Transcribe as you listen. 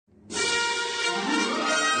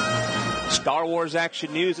Star Wars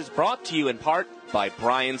Action News is brought to you in part by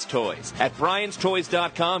Brian's Toys. At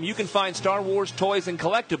brianstoys.com, you can find Star Wars toys and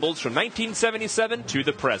collectibles from 1977 to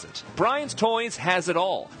the present. Brian's Toys has it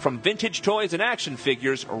all, from vintage toys and action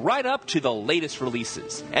figures right up to the latest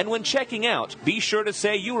releases. And when checking out, be sure to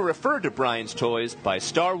say you were referred to Brian's Toys by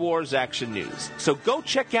Star Wars Action News. So go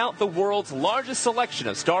check out the world's largest selection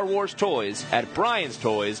of Star Wars toys at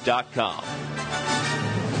brianstoys.com.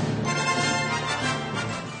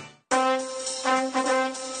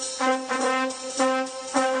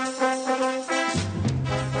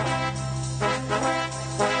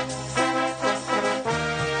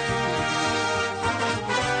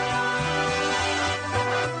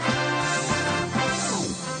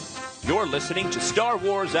 Listening to Star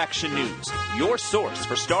Wars Action News, your source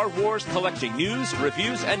for Star Wars collecting news,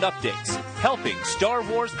 reviews, and updates, helping Star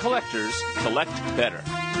Wars collectors collect better.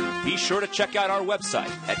 Be sure to check out our website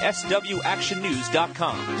at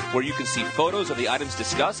swactionnews.com, where you can see photos of the items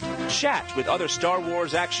discussed, chat with other Star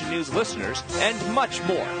Wars Action News listeners, and much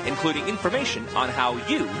more, including information on how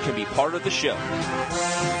you can be part of the show.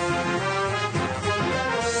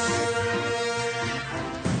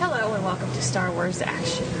 Welcome to Star Wars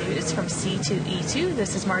Action News from C2E2.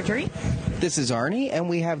 This is Marjorie. This is Arnie, and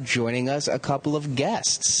we have joining us a couple of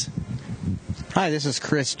guests. Hi, this is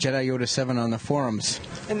Chris, Jedi Yoda 7 on the forums.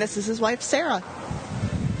 And this is his wife, Sarah.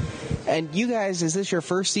 And you guys, is this your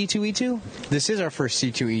first C2E2? This is our first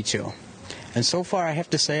C2E2. And so far, I have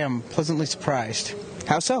to say, I'm pleasantly surprised.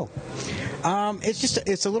 How so?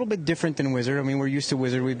 It's a little bit different than Wizard. I mean, we're used to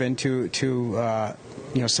Wizard. We've been to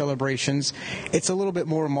celebrations. It's a little bit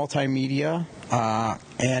more multimedia,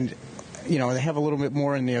 and they have a little bit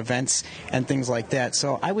more in the events and things like that.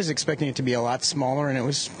 So I was expecting it to be a lot smaller, and it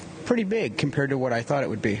was pretty big compared to what I thought it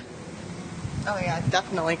would be. Oh yeah,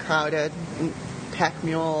 definitely crowded. Pack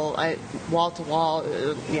mule, wall to wall.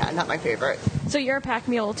 Not my favorite. So you're a pack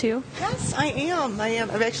mule too? Yes, I am.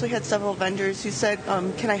 I've actually had several vendors who said,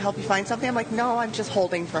 "Can I help you find something?" I'm like, "No, I'm just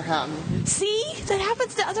holding for him." See, that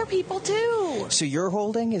happens to other people too. So you're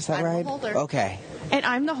holding, is that I'm right? The holder. Okay. And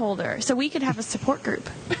I'm the holder, so we could have a support group.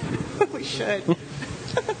 We should.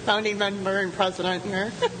 Founding member and president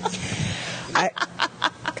here.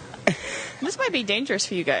 This might be dangerous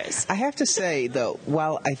for you guys. I have to say, though,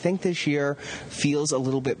 while I think this year feels a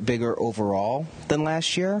little bit bigger overall than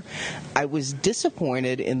last year, I was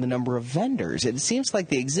disappointed in the number of vendors. It seems like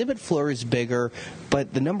the exhibit floor is bigger,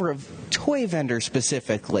 but the number of toy vendors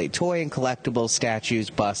specifically, toy and collectibles, statues,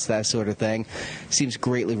 busts, that sort of thing, seems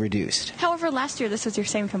greatly reduced. However, last year this was your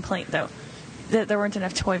same complaint, though, that there weren't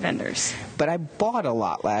enough toy vendors. But I bought a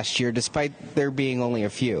lot last year, despite there being only a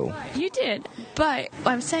few. You did, but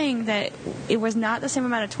I'm saying that it was not the same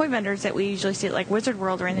amount of toy vendors that we usually see at like Wizard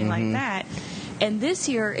World or anything like that. And this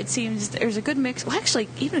year, it seems there's a good mix. Well, actually,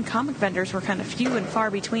 even comic vendors were kind of few and far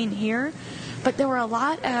between here. But there were a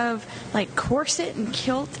lot of like corset and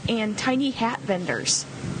kilt and tiny hat vendors.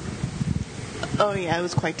 Oh yeah, it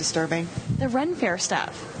was quite disturbing. The Ren Fair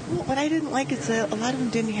stuff. Well, what I didn't like is that a lot of them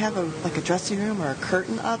didn't have a dressing room or a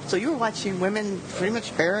curtain up, so you were watching women pretty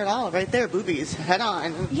much bare it all right there, boobies, head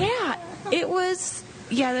on. Yeah, it was.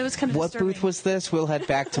 Yeah, that was kind of What disturbing. booth was this? We'll head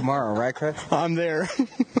back tomorrow, right, Chris? I'm there.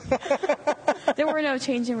 There were no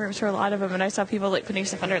changing rooms for a lot of them, and I saw people like putting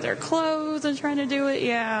stuff under their clothes and trying to do it.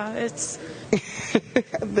 Yeah, it's.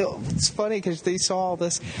 It's funny because they saw all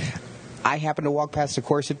this. I happened to walk past the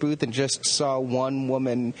corset booth and just saw one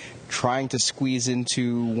woman trying to squeeze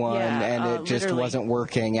into one, and it just literally wasn't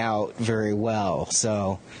working out very well.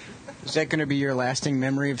 So, is that going to be your lasting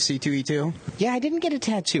memory of C2E2? yeah, I didn't get a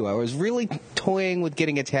tattoo. I was really toying with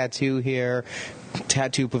getting a tattoo here,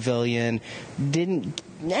 tattoo pavilion.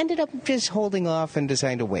 Ended up just holding off and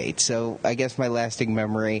deciding to wait. So I guess my lasting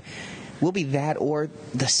memory will be that, or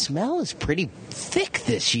the smell is pretty thick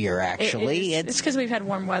this year, actually. It's because we've had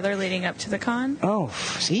warm weather leading up to the con. Oh,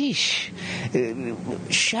 sheesh.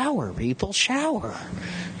 Shower, people, shower.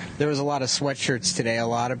 There was a lot of sweatshirts today. A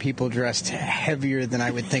lot of people dressed heavier than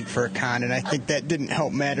I would think for a con, and I think that didn't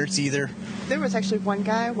help matters either. There was actually one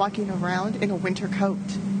guy walking around in a winter coat.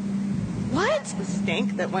 What? The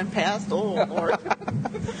stink that went past. Oh, Lord.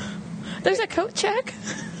 There's a coat check.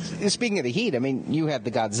 Speaking of the heat, I mean, you had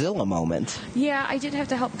the Godzilla moment. Yeah, I did have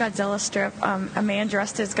to help Godzilla strip. A man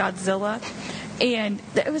dressed as Godzilla. And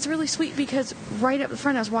it was really sweet because right up the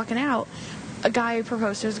front, I was walking out, a guy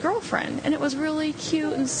proposed to his girlfriend. And it was really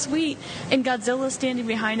cute and sweet. And Godzilla's standing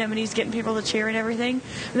behind him, and he's getting people to cheer and everything.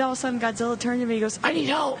 And all of a sudden, Godzilla turned to me and he goes, "I need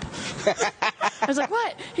help." I was like,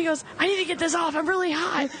 what? He goes, I need to get this off. I'm really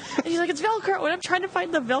hot. And he's like, it's Velcro. And I'm trying to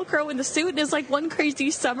find the Velcro in the suit. And it's like one crazy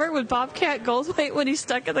summer with Bobcat Goldthwait when he's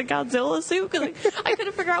stuck in the Godzilla suit. Because I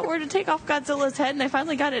couldn't figure out where to take off Godzilla's head. And I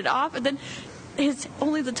finally got it off. And then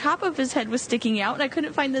only the top of his head was sticking out. And I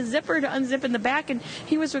couldn't find the zipper to unzip in the back. And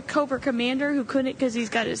he was with Cobra Commander, who couldn't because he's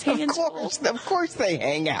got his hands full. Of course they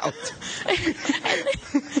hang out.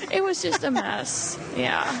 It was just a mess.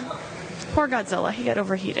 Yeah. Poor Godzilla. He got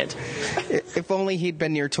overheated. If only he'd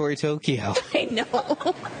been near Toy Tokyo. I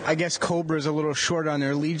know. I guess Cobra's a little short on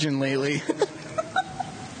their Legion lately.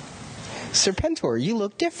 Serpentor, you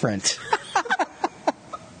look different.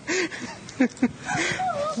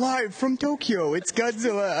 Live from Tokyo, it's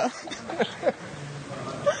Godzilla.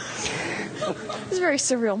 It's a very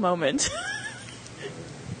surreal moment.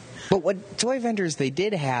 But what toy vendors they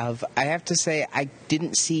did have, I have to say, I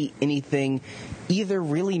didn't see anything either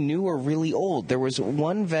really new or really old. There was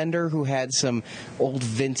one vendor who had some old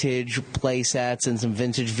vintage play sets and some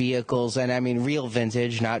vintage vehicles, and I mean real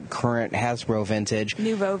vintage, not current Hasbro vintage.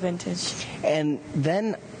 Nouveau vintage. And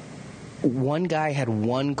then one guy had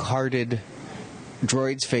one carded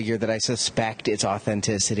Droids figure that I suspect its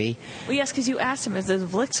authenticity. Well, yes, because you asked him, is this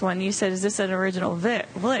Vlix one? You said, is this an original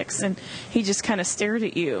Vlix? And he just kind of stared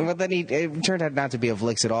at you. Well, then it turned out not to be a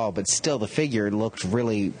Vlix at all, but still the figure looked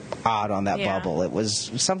really odd on that bubble.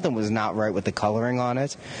 Something was not right with the coloring on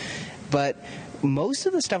it. But most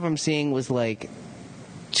of the stuff I'm seeing was like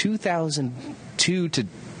 2002 to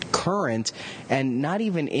current, and not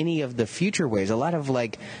even any of the future ways. A lot of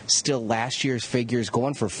still last year's figures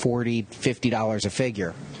going for $40, $50 a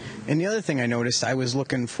figure. And the other thing I noticed, I was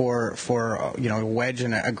looking for a wedge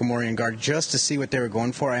and a Gamorrean guard just to see what they were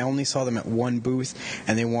going for. I only saw them at one booth,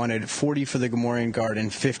 and they wanted $40 for the Gamorrean guard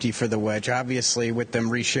and $50 for the wedge. Obviously, with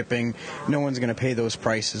them reshipping, no one's going to pay those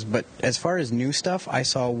prices. But as far as new stuff, I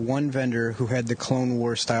saw one vendor who had the Clone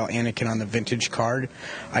Wars style Anakin on the vintage card.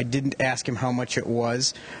 I didn't ask him how much it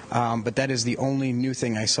was, but that is the only new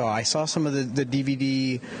thing I saw. I saw some of the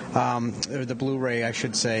DVD, or the Blu-ray, I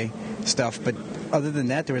should say, stuff, but other than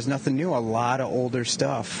that, there was nothing new. A lot of older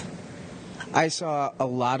stuff. I saw a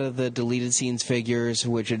lot of the deleted scenes figures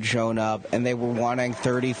which had shown up, and they were wanting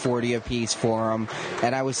 $30, $40 a piece for them.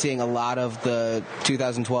 And I was seeing a lot of the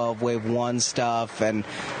 2012 Wave 1 stuff and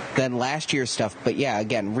then last year's stuff. But yeah,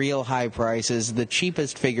 again, real high prices. The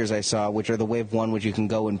cheapest figures I saw, which are the Wave 1, which you can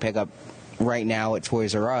go and pick up right now at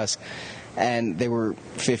Toys R Us, and they were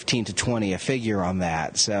 $15 to $20 a figure on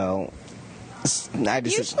that. So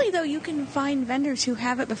usually, though, you can find vendors who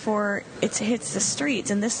have it before it hits the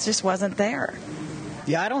streets, and this just wasn't there.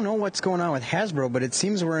 Yeah, I don't know what's going on with Hasbro, but it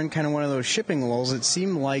seems we're in kind of one of those shipping lulls. It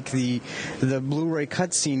seemed like the Blu-ray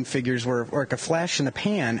cutscene figures were like a flash in the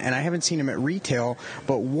pan, and I haven't seen them at retail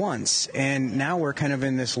but once. And now we're kind of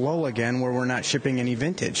in this lull again where we're not shipping any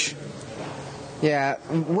vintage. Yeah,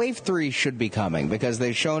 Wave 3 should be coming because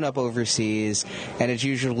they've shown up overseas, and it's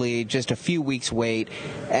usually just a few weeks wait.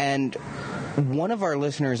 And one of our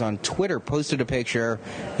listeners on Twitter posted a picture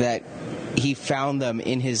that he found them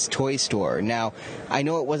in his toy store. Now, I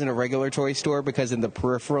know it wasn't a regular toy store because in the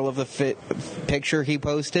peripheral of the picture he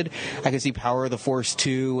posted, I could see Power of the Force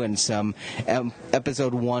 2 and some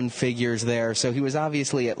Episode 1 figures there. So he was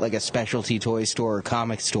obviously at like a specialty toy store or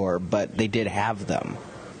comic store, but they did have them.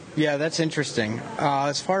 Yeah, that's interesting.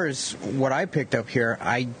 As far as what I picked up here,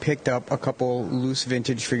 I picked up a couple loose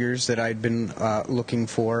vintage figures that I'd been looking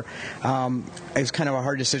for. It was kind of a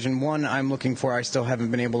hard decision. One I'm looking for, I still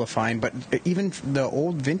haven't been able to find. But even the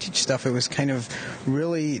old vintage stuff, it was kind of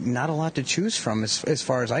really not a lot to choose from as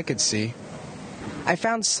far as I could see. I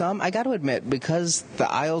found some, I got to admit, because the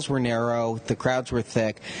aisles were narrow, the crowds were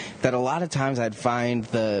thick, that a lot of times I'd find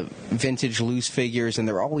the vintage loose figures, and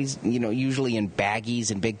they're always, usually in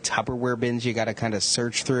baggies and big Tupperware bins you got to kind of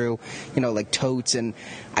search through, like totes, and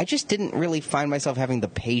I just didn't really find myself having the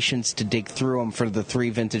patience to dig through them for the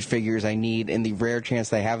 3 vintage figures I need in the rare chance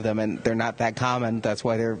they have them, and they're not that common. That's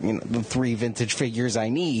why they're the 3 vintage figures I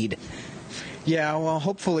need. Yeah, well,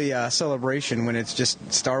 hopefully Celebration, when it's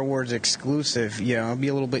just Star Wars exclusive, it'll be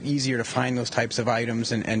a little bit easier to find those types of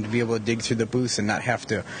items and to be able to dig through the booth and not have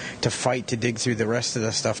to fight to dig through the rest of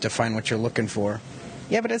the stuff to find what you're looking for.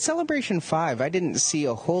 Yeah, but at Celebration 5, I didn't see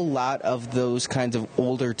a whole lot of those kinds of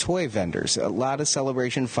older toy vendors. A lot of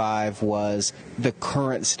Celebration 5 was the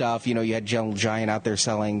current stuff. You had Gentle Giant out there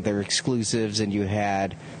selling their exclusives, and you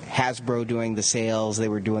had Hasbro doing the sales. They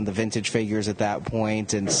were doing the vintage figures at that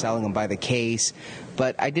point and selling them by the case.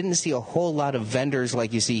 But I didn't see a whole lot of vendors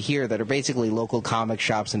like you see here that are basically local comic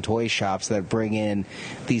shops and toy shops that bring in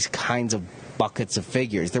these kinds of buckets of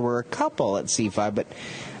figures. There were a couple at C5, but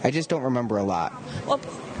I just don't remember a lot. Well,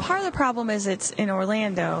 part of the problem is it's in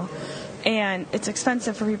Orlando, and it's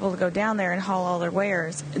expensive for people to go down there and haul all their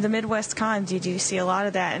wares. The Midwest cons, you do see a lot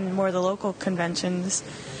of that, and more of the local conventions.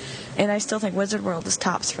 And I still think Wizard World is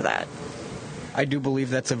tops for that. I do believe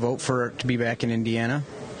that's a vote for it to be back in Indiana.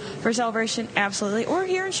 For Celebration, absolutely. Or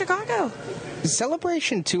here in Chicago.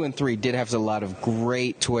 Celebration 2 and 3 did have a lot of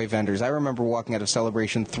great toy vendors. I remember walking out of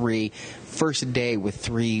Celebration 3 first day with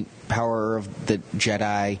 3 Power of the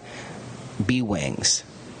Jedi B-Wings.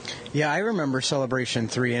 Yeah, I remember Celebration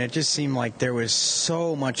 3, and it just seemed like there was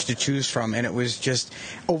so much to choose from, and it was just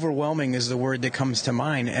overwhelming is the word that comes to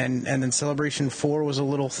mind. And then Celebration 4 was a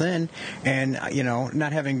little thin, and,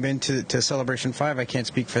 not having been to Celebration 5, I can't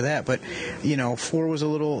speak for that, but, 4 was a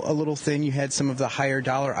little thin. You had some of the higher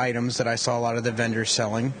dollar items that I saw a lot of the vendors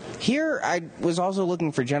selling. Here, I was also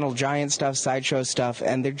looking for Gentle Giant stuff, Sideshow stuff,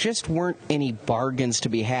 and there just weren't any bargains to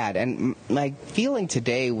be had. And my feeling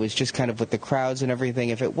today was just kind of with the crowds and everything,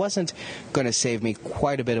 if it wasn't going to save me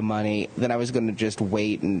quite a bit of money, then I was going to just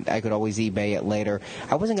wait, and I could always eBay it later.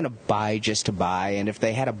 I wasn't going to buy just to buy, and if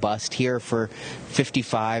they had a bust here for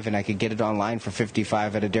 $55 and I could get it online for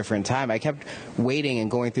 $55 at a different time, I kept waiting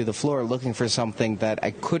and going through the floor looking for something that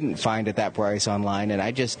I couldn't find at that price online, and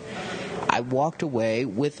I walked away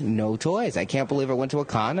with no toys. I can't believe I went to a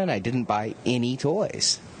con and I didn't buy any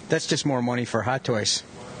toys. That's just more money for Hot Toys.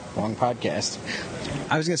 Long podcast.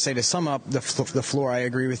 I was going to say, to sum up the floor, I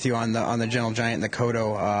agree with you on the Gentle Giant and the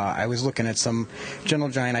Kodo. I was looking at some Gentle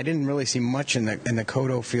Giant. I didn't really see much in the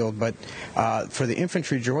Kodo field, but for the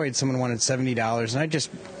infantry droid, someone wanted $70, and I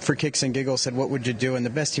just, for kicks and giggles, said, "What would you do?" And the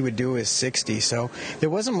best he would do is $60. So there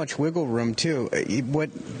wasn't much wiggle room too.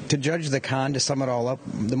 To judge the con, to sum it all up,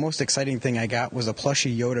 the most exciting thing I got was a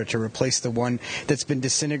plushie Yoda to replace the one that's been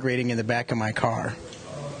disintegrating in the back of my car.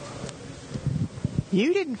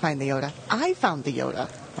 You didn't find the Yoda. I found the Yoda.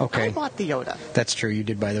 Okay. I bought the Yoda. That's true. You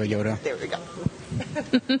did buy the Yoda. There we go.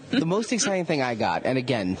 The most exciting thing I got, and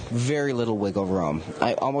again, very little wiggle room,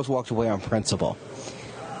 I almost walked away on principle.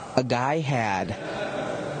 A guy had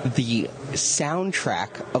the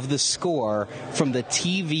soundtrack of the score from the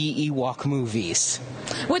TV Ewok movies.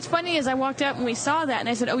 What's funny is I walked up and we saw that, and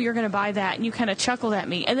I said, "Oh, you're going to buy that," and you kind of chuckled at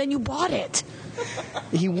me, and then you bought it.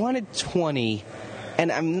 He wanted $20, and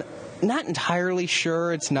I'm not entirely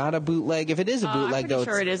sure it's not a bootleg. If it is a bootleg, I'm though,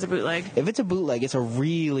 sure it is a bootleg. If it's a bootleg, it's a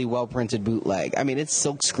really well-printed bootleg. I mean, it's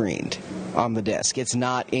silk-screened on the disc. It's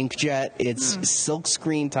not inkjet. It's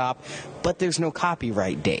silk-screen top, but there's no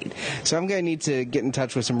copyright date. So I'm going to need to get in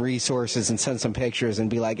touch with some resources and send some pictures and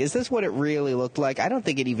be like, is this what it really looked like? I don't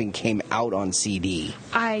think it even came out on CD.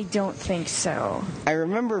 I don't think so. I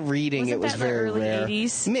remember reading it was very early rare.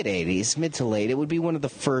 80s? Mid-80s, mid to late. It would be one of the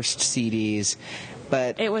first CDs.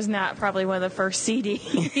 But it was not probably one of the first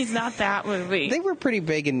CDs. Not that movie. They were pretty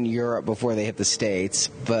big in Europe before they hit the States,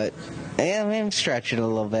 but I'm stretching it a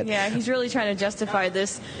little bit. Yeah, he's really trying to justify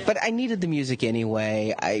this. But I needed the music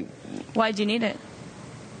anyway. Why'd you need it?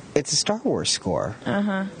 It's a Star Wars score.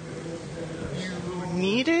 Uh-huh. You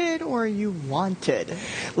needed or you wanted?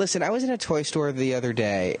 Listen, I was in a toy store the other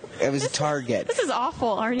day. It was a Target. This is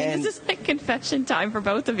awful, Arnie. This is like confession time for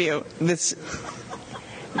both of you.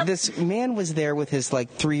 This man was there with his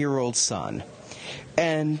 3-year-old son,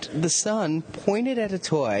 and the son pointed at a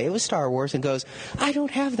toy. It was Star Wars, and goes, "I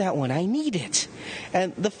don't have that one. I need it."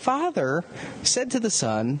 And the father said to the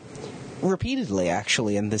son, repeatedly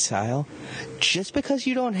actually in this aisle, "Just because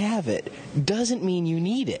you don't have it doesn't mean you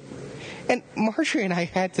need it." And Marjorie and I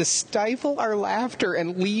had to stifle our laughter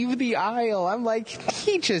and leave the aisle. I'm like,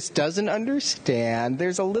 he just doesn't understand.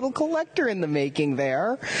 There's a little collector in the making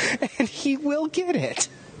there, and he will get it.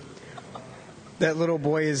 That little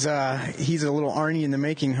boy he's a little Arnie in the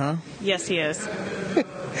making, huh? Yes, he is.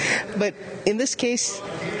 But in this case,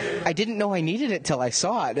 I didn't know I needed it till I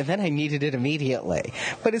saw it, and then I needed it immediately.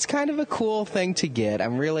 But it's kind of a cool thing to get.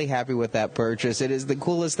 I'm really happy with that purchase. It is the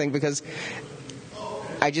coolest thing because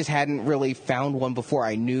I just hadn't really found one before.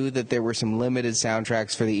 I knew that there were some limited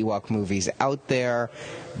soundtracks for the Ewok movies out there,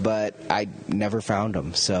 but I never found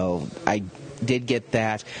them. So I did get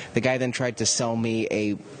that. The guy then tried to sell me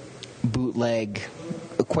a bootleg,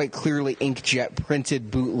 quite clearly inkjet printed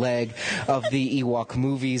bootleg of the Ewok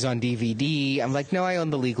movies on DVD. I'm like, no, I own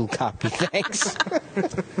the legal copy, thanks.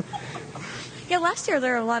 Yeah, last year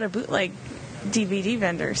there were a lot of bootleg DVD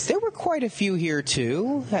vendors. There were quite a few here,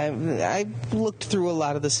 too. I looked through a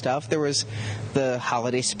lot of the stuff. There was the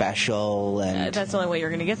holiday special. And that's the only way you're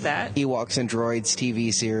going to get that. Ewoks and Droids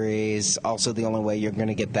TV series. Also the only way you're going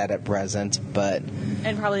to get that at present.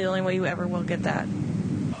 And probably the only way you ever will get that.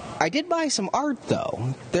 I did buy some art,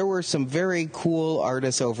 though. There were some very cool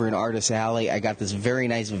artists over in Artist Alley. I got this very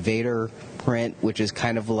nice Vader print, which is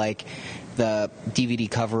kind of like the DVD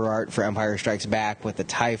cover art for Empire Strikes Back with the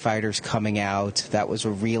TIE Fighters coming out. That was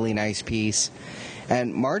a really nice piece.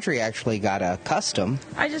 And Marjorie actually got a custom.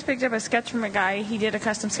 I just picked up a sketch from a guy. He did a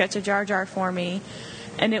custom sketch of Jar Jar for me.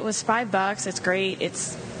 And it was $5. It's great.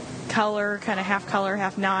 It's color, kind of half color,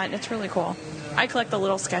 half not. It's really cool. I collect the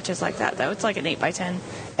little sketches like that, though. It's like an 8x10.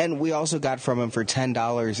 And we also got from him for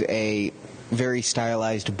 $10 a very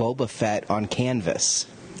stylized Boba Fett on canvas.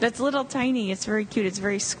 That's little tiny. It's very cute. It's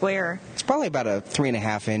very square. It's probably about a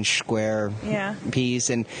 3.5-inch square piece.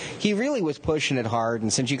 And he really was pushing it hard.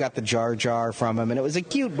 And since you got the Jar Jar from him, and it was a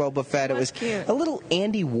cute Boba Fett. It was cute. A little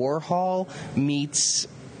Andy Warhol meets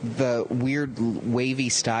the weird wavy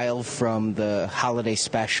style from the holiday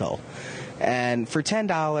special. And for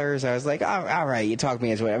 $10, I was like, oh, all right, you talked me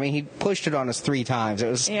into it. I mean, he pushed it on us 3 times. It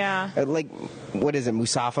was like, what is it,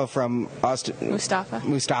 Mustafa from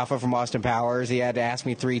Austin Powers. He had to ask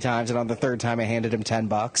me 3 times, and on the 3rd time, I handed him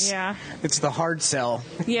 $10. Yeah. It's the hard sell.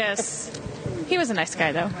 Yes. He was a nice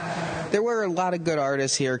guy, though. There were a lot of good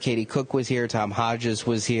artists here. Katie Cook was here. Tom Hodges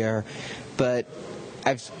was here. But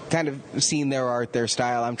I've kind of seen their art, their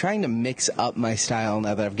style. I'm trying to mix up my style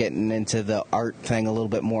now that I'm getting into the art thing a little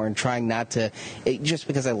bit more and trying not to, just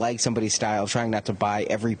because I like somebody's style, trying not to buy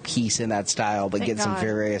every piece in that style, but get some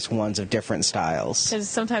various ones of different styles. Because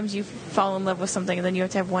sometimes you fall in love with something and then you have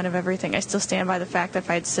to have one of everything. I still stand by the fact that if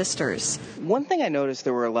I had sisters. One thing I noticed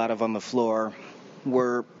there were a lot of on the floor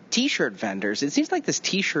were T-shirt vendors. It seems like this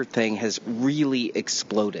T-shirt thing has really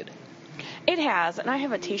exploded. It has, and I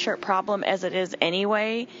have a T-shirt problem as it is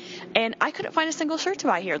anyway, and I couldn't find a single shirt to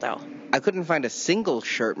buy here, though. I couldn't find a single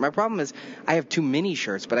shirt. My problem is I have too many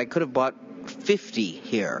shirts, but I could have bought 50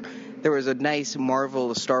 here. There was a nice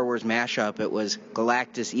Marvel Star Wars mashup. It was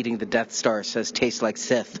Galactus eating the Death Star, says tastes like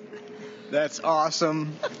Sith. That's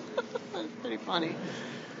awesome. That's pretty funny.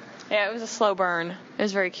 Yeah, it was a slow burn. It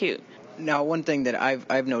was very cute. Now, one thing that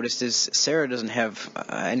I've noticed is Sarah doesn't have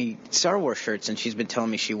any Star Wars shirts, and she's been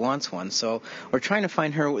telling me she wants one. So we're trying to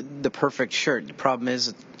find her the perfect shirt. The problem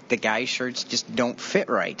is the guy shirts just don't fit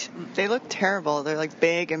right. They look terrible. They're like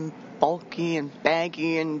big and bulky and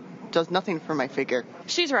baggy and does nothing for my figure.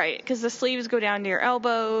 She's right, because the sleeves go down to your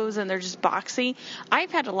elbows and they're just boxy.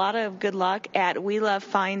 I've had a lot of good luck at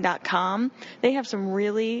WeLoveFine.com. They have some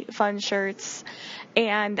really fun shirts,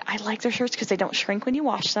 and I like their shirts because they don't shrink when you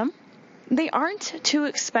wash them. They aren't too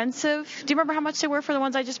expensive. Do you remember how much they were for the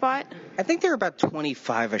ones I just bought? I think they're about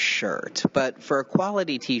 $25 a shirt, but for a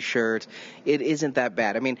quality T-shirt, it isn't that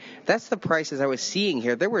bad. I mean, that's the prices I was seeing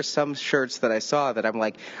here. There were some shirts that I saw that I'm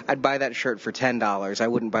like, I'd buy that shirt for $10. I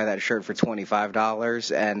wouldn't buy that shirt for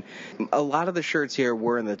 $25, and a lot of the shirts here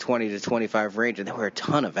were in the $20 to $25 range, and there were a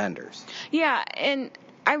ton of vendors. Yeah, and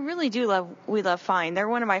I really do love We Love Fine. They're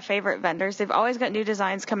one of my favorite vendors. They've always got new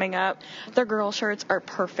designs coming up. Their girl shirts are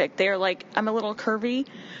perfect. They're like, I'm a little curvy,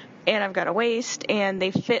 and I've got a waist, and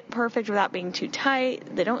they fit perfect without being too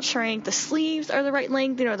tight. They don't shrink. The sleeves are the right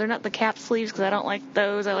length. You know, they're not the cap sleeves because I don't like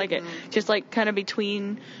those. I like it just like kind of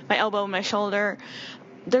between my elbow and my shoulder.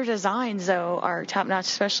 Their designs, though, are top-notch,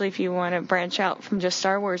 especially if you want to branch out from just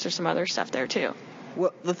Star Wars or some other stuff there, too.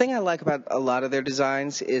 Well, the thing I like about a lot of their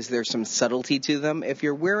designs is there's some subtlety to them. If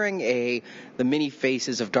you're wearing the mini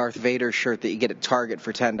faces of Darth Vader shirt that you get at Target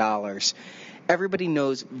for $10, everybody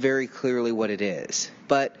knows very clearly what it is.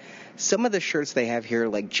 But some of the shirts they have here,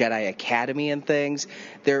 like Jedi Academy and things,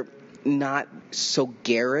 they're not so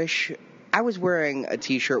garish. I was wearing a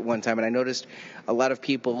T-shirt one time, and I noticed a lot of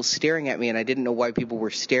people staring at me, and I didn't know why people were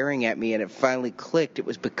staring at me, and it finally clicked. It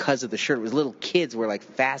was because of the shirt. It was little kids were, like,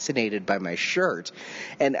 fascinated by my shirt,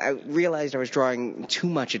 and I realized I was drawing too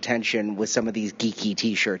much attention with some of these geeky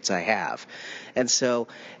T-shirts I have. And so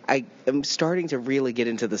I am starting to really get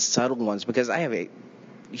into the subtle ones because I have a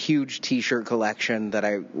huge T-shirt collection that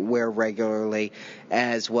I wear regularly,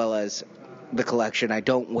 as well as the collection I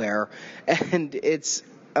don't wear, and it's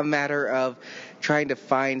a matter of trying to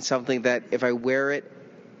find something that if I wear it,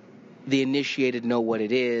 the initiated know what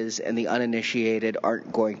it is and the uninitiated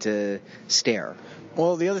aren't going to stare.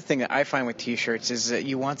 Well, the other thing that I find with T-shirts is that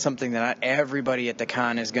you want something that not everybody at the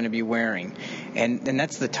con is going to be wearing. And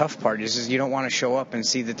that's the tough part is you don't want to show up and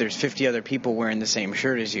see that there's 50 other people wearing the same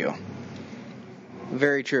shirt as you.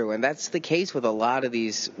 Very true, and that's the case with a lot of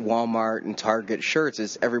these Walmart and Target shirts.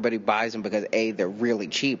 Is everybody buys them because A, they're really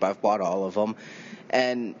cheap. I've bought all of them,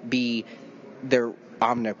 and B, they're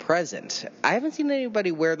omnipresent. I haven't seen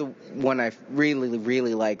anybody wear the one I really,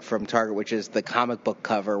 really like from Target, which is the comic book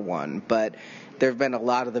cover one, but there have been a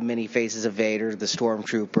lot of the mini faces of Vader, the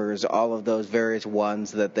Stormtroopers, all of those various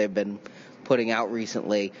ones that they've been putting out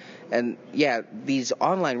recently. And yeah, these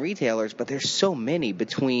online retailers, but there's so many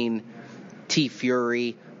between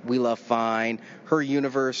T-Fury, We Love Fine, Her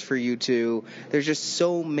Universe for You Too. There's just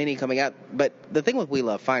so many coming out. But the thing with We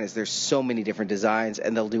Love Fine is there's so many different designs,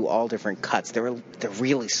 and they'll do all different cuts. They're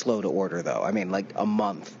really slow to order, though. I mean, like a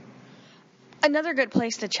month. Another good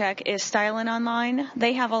place to check is Stylin' Online.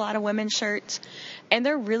 They have a lot of women's shirts, and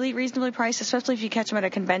they're really reasonably priced, especially if you catch them at a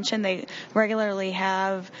convention. They regularly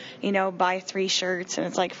have, buy 3 shirts, and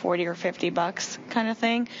it's like $40 or $50 kind of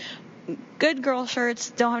thing. Good girl shirts,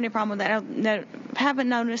 don't have any problem with that. I haven't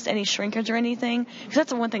noticed any shrinkage or anything, because that's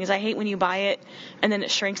the one thing is I hate when you buy it and then it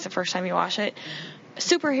shrinks the first time you wash it.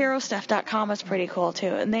 Superherostuff.com is pretty cool too,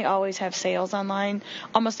 and they always have sales online.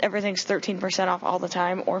 Almost everything's 13% off all the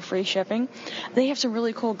time or free shipping. They have some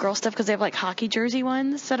really cool girl stuff because they have like hockey jersey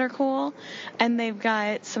ones that are cool, and they've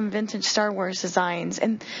got some vintage Star Wars designs,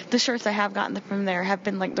 and the shirts I have gotten from there have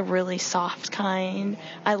been like the really soft kind.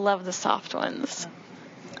 I love the soft ones.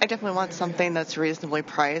 I definitely want something that's reasonably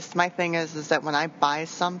priced. My thing is that when I buy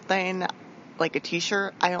something like a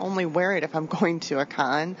t-shirt, I only wear it if I'm going to a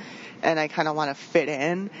con and I kind of want to fit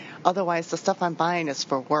in. Otherwise, the stuff I'm buying is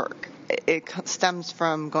for work. It stems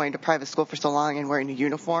from going to private school for so long and wearing a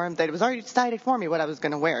uniform that it was already decided for me what I was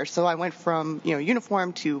going to wear. So I went from,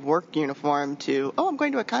 uniform to work uniform to, I'm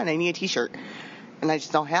going to a con, I need a t-shirt. And I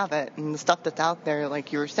just don't have it. And the stuff that's out there,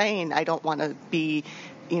 like you were saying, I don't want to be,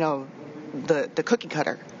 the cookie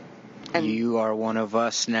cutter. And you are one of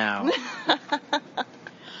us now.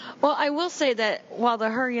 Well, I will say that while the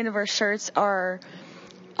Her Universe shirts are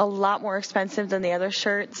a lot more expensive than the other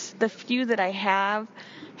shirts, the few that I have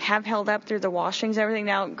held up through the washings, everything.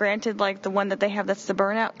 Now, granted, like the one that they have that's the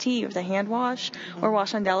burnout tee with the hand wash or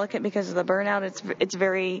wash on delicate because of the burnout, it's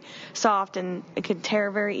very soft and it can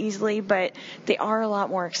tear very easily, but they are a lot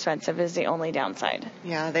more expensive is the only downside.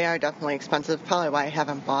 Yeah, they are definitely expensive. Probably why I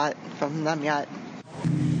haven't bought from them yet.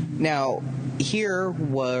 Now, here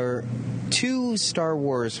were 2 Star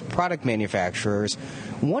Wars product manufacturers,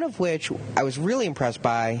 one of which I was really impressed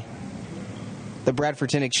by, the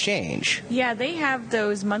Bradford Exchange. Yeah, they have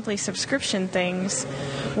those monthly subscription things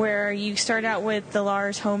where you start out with the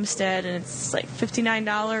Lars Homestead and it's like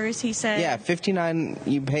 $59, he said. Yeah, $59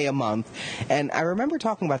 you pay a month. And I remember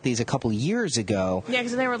talking about these a couple years ago. Yeah,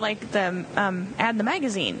 because they were like the ad in the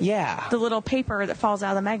magazine. Yeah. The little paper that falls out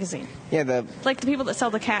of the magazine. Yeah, like the people that sell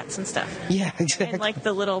the cats and stuff. Yeah, exactly. And like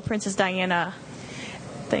the little Princess Diana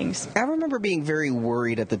things. I remember being very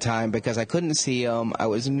worried at the time because I couldn't see them. I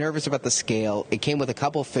was nervous about the scale. It came with a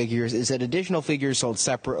couple figures. It said additional figures sold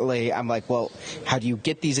separately. I'm like, well, how do you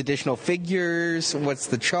get these additional figures? What's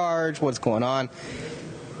the charge? What's going on?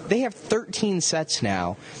 They have 13 sets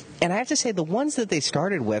now. And I have to say, the ones that they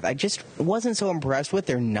started with, I just wasn't so impressed with.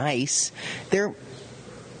 They're nice. They're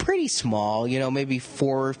pretty small, maybe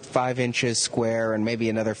 4 or 5 inches square and maybe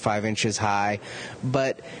another 5 inches high.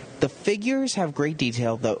 But the figures have great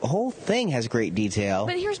detail. The whole thing has great detail.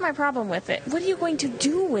 But here's my problem with it. What are you going to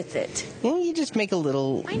do with it? Well, you just make a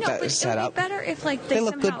little I know, but setup. It would be better if they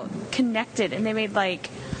somehow connected and they made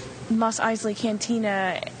like Mos Eisley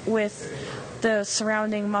Cantina with the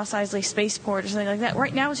surrounding Mos Eisley spaceport or something like that.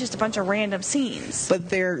 Right now it's just a bunch of random scenes.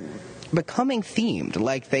 But they're becoming themed.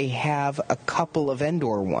 Like they have a couple of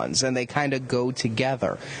Endor ones and they kind of go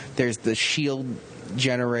together. There's the shield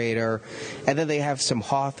generator, and then they have some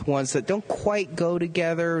Hoth ones that don't quite go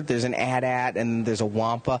together. There's an AT-AT and there's a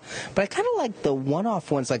Wampa, but I kind of like the one-off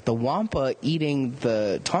ones, like the Wampa eating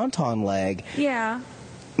the Tauntaun leg. Yeah.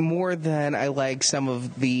 More than I like some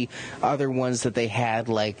of the other ones that they had,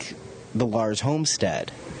 like the Lars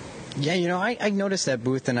Homestead. Yeah, I noticed that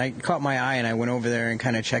booth and I caught my eye and I went over there and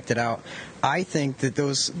kind of checked it out. I think that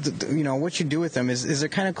those, what you do with them is they're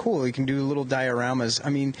kind of cool. You can do little dioramas.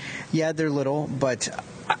 I mean, yeah, they're little, but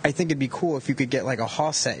I think it'd be cool if you could get like a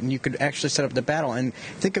Hoth set and you could actually set up the battle. And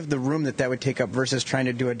think of the room that would take up versus trying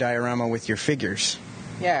to do a diorama with your figures.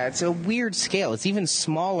 Yeah, it's a weird scale. It's even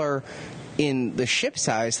smaller in the ship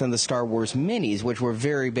size than the Star Wars minis, which were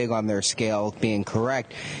very big on their scale being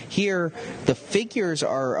correct. Here, the figures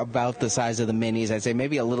are about the size of the minis. I'd say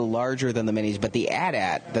maybe a little larger than the minis, but the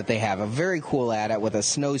AT-AT that they have, a very cool AT-AT with a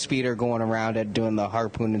snow speeder going around it doing the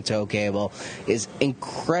harpoon and tow cable, is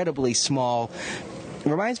incredibly small. It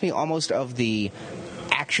reminds me almost of the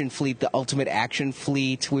action fleet, the ultimate action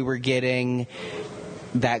fleet we were getting,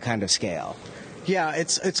 that kind of scale. Yeah,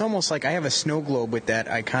 it's almost like I have a snow globe with that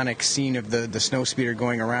iconic scene of the snow speeder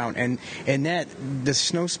going around, and that the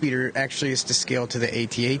snow speeder actually is to scale to the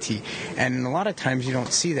AT-AT, and a lot of times you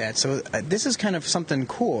don't see that. So this is kind of something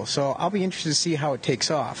cool. So I'll be interested to see how it takes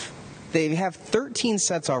off. They have 13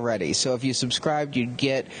 sets already, so if you subscribed, you'd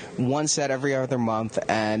get one set every other month,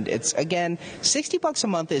 and it's, again, $60 a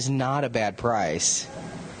month is not a bad price.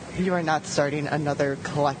 You are not starting another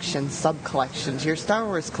collection, sub-collections. Your Star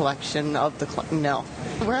Wars collection of the... no.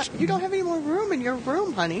 You don't have any more room in your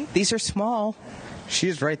room, honey. These are small. She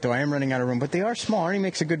is right, though. I am running out of room, but they are small. Arnie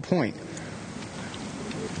makes a good point.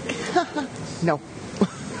 No.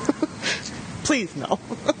 Please, no.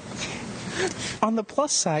 On the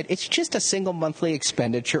plus side, it's just a single monthly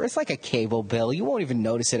expenditure. It's like a cable bill. You won't even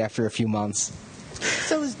notice it after a few months.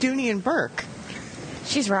 So is Dooney and Burke.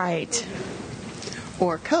 She's right.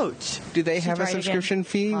 Or Coach. Do they have a right subscription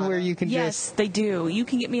fee where you can Yes, they do. You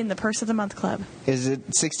can get me in the Purse of the Month Club. Is it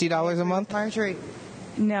 $60 a month? Marjorie.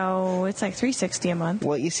 No, it's like $3.60 a month.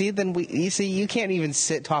 Well, you see, you can't even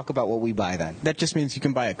talk about what we buy then. That just means you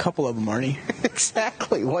can buy a couple of them, Arnie.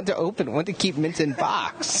 Exactly. One to open, one to keep mint in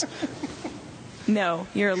box. No,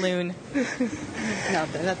 you're a loon. No,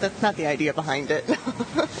 that's not the idea behind it.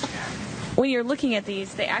 When you're looking at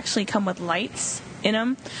these, they actually come with lights in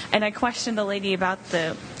them. And I questioned the lady about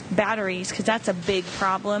the batteries, because that's a big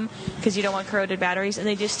problem, because you don't want corroded batteries. And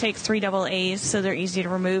they just take 3 AA's, so they're easy to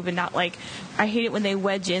remove, and not like, I hate it when they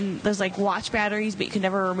wedge in those like watch batteries, but you can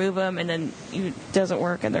never remove them, and then it doesn't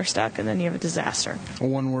work, and they're stuck, and then you have a disaster.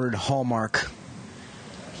 One word, Hallmark.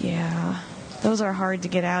 Yeah. Those are hard to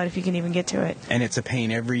get out if you can even get to it. And it's a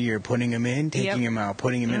pain every year, putting them in, taking them out,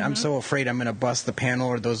 putting them in. I'm so afraid I'm going to bust the panel,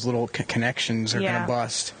 or those little connections are going to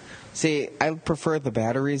bust. See, I prefer the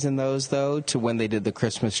batteries in those, though, to when they did the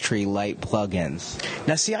Christmas tree light plug-ins.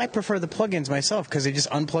 Now, see, I prefer the plug-ins myself, because they just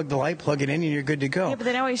unplug the light, plug it in, and you're good to go. Yeah, but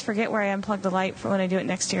then I always forget where I unplug the light for when I do it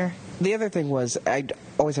next year. The other thing was, I'd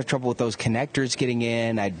always have trouble with those connectors getting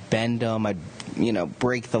in. I'd bend them. I'd,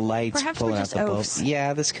 break the lights, Perhaps pulling we're out just the bulb. oafs.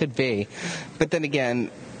 Yeah, this could be. But then again,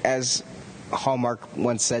 as Hallmark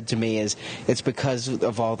once said to me, is it's because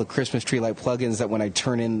of all the Christmas tree light plugins that when I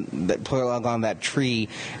plug on that tree,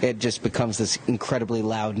 it just becomes this incredibly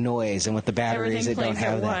loud noise. And with the batteries, Everything they don't plays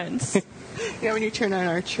have at that. once. When you turn on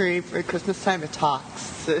our tree for Christmas time, it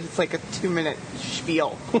talks. It's like a 2-minute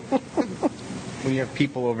spiel. When you have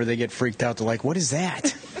people over, they get freaked out. They're like, what is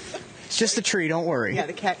that? It's just a tree, don't worry. Yeah,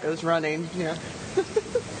 the cat goes running. Yeah.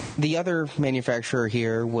 The other manufacturer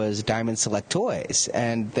here was Diamond Select Toys,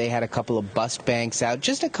 and they had a couple of bust banks out,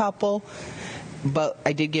 just a couple. But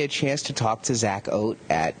I did get a chance to talk to Zach Oat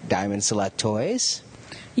at Diamond Select Toys.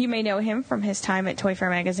 You may know him from his time at Toy Fair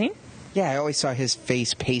Magazine. Yeah, I always saw his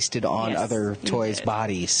face pasted on other toys'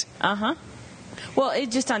 bodies. Uh-huh. Well,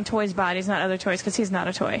 it's just on toys' bodies, not other toys, because he's not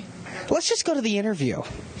a toy. Let's just go to the interview.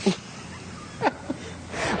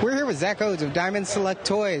 We're here with Zach Oat of Diamond Select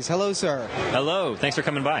Toys. Hello, sir. Hello. Thanks for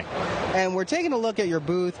coming by. And we're taking a look at your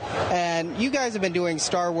booth, and you guys have been doing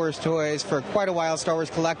Star Wars toys for quite a while, Star Wars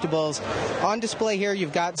collectibles. On display here,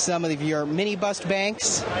 you've got some of your mini bust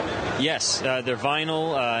banks. Yes, they're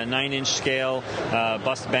vinyl, 9-inch scale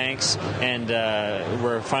bust banks, and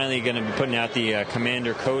we're finally going to be putting out the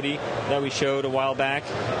Commander Cody that we showed a while back,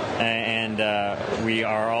 and we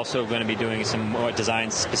are also going to be doing some more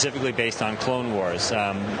designs specifically based on Clone Wars,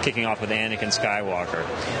 kicking off with Anakin Skywalker.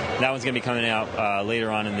 That one's going to be coming out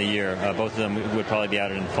later on in the year. Both of them would probably be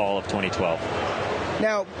out in fall of 2012.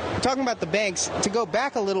 Now, talking about the banks, to go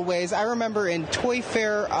back a little ways, I remember in Toy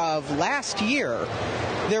Fair of last year,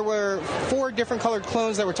 there were 4 different colored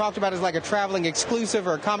clones that were talked about as like a traveling exclusive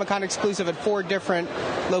or a Comic-Con exclusive at 4 different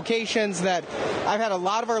locations that I've had a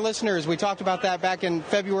lot of our listeners, we talked about that back in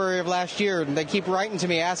February of last year, and they keep writing to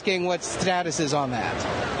me asking what status is on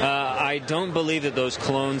that. I don't believe that those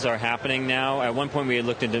clones are happening now. At one point we had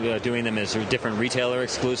looked into doing them as different retailer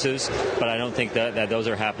exclusives, but I don't think that those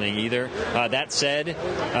are happening either. That said,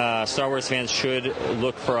 Star Wars fans should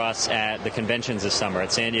look for us at the conventions this summer,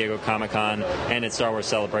 at San Diego Comic-Con and at Star Wars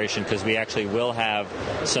Celebration, because we actually will have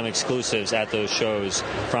some exclusives at those shows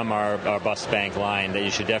from our bust bank line that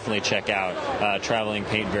you should definitely check out, traveling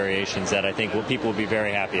paint variations that I think people will be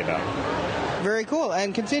very happy about. Very cool.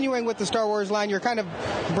 And continuing with the Star Wars line, you're kind of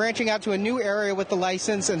branching out to a new area with the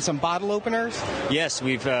license and some bottle openers. Yes,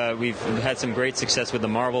 we've had some great success with the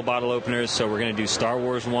Marvel bottle openers, so we're going to do Star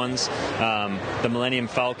Wars ones. The Millennium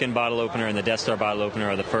Falcon bottle opener and the Death Star bottle opener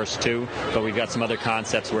are the first two, but we've got some other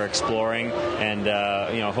concepts we're exploring, and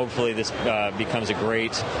hopefully this becomes a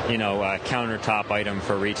great countertop item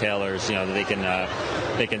for retailers.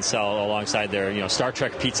 That they can sell alongside their Star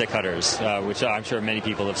Trek pizza cutters, which I'm sure many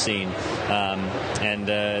people have seen. And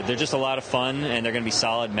they're just a lot of fun, and they're going to be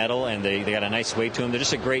solid metal, and they got a nice weight to them. They're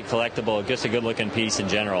just a great collectible, just a good-looking piece in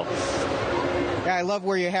general. Yeah, I love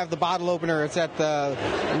where you have the bottle opener. It's at the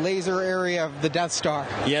laser area of the Death Star.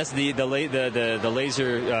 Yes, the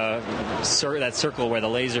laser, that circle where the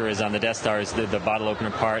laser is on the Death Star is the bottle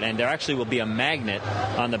opener part, and there actually will be a magnet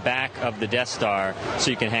on the back of the Death Star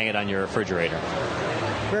so you can hang it on your refrigerator.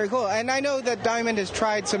 Very cool. And I know that Diamond has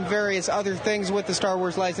tried some various other things with the Star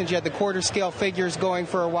Wars license. You had the quarter-scale figures going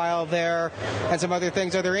for a while there and some other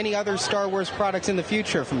things. Are there any other Star Wars products in the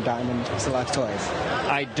future from Diamond Select Toys?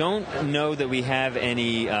 I don't know that we have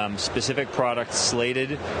any specific products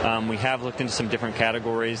slated. We have looked into some different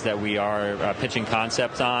categories that we are pitching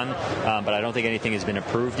concepts on, but I don't think anything has been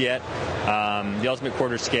approved yet. The Ultimate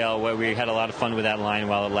Quarter Scale, we had a lot of fun with that line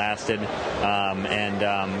while it lasted,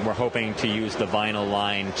 and we're hoping to use the vinyl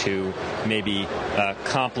line to maybe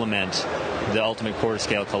complement the Ultimate Quarter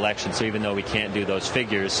Scale collection. So even though we can't do those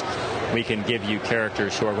figures, we can give you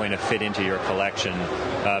characters who are going to fit into your collection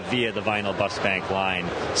via the vinyl bust bank line,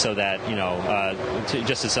 so that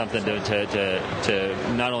just as something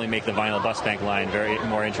to not only make the vinyl bust bank line very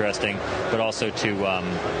more interesting, but also to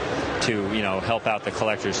help out the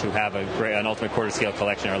collectors who have an Ultimate Quarter Scale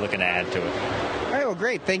collection and are looking to add to it. All right, well,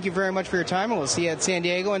 great. Thank you very much for your time, and we'll see you at San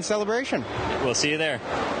Diego in Celebration. We'll see you there.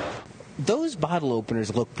 Those bottle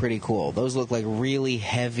openers look pretty cool. Those look like really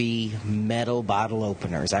heavy metal bottle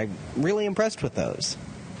openers. I'm really impressed with those.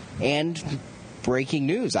 And breaking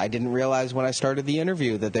news, I didn't realize when I started the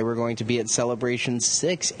interview that they were going to be at Celebration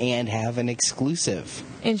 6 and have an exclusive.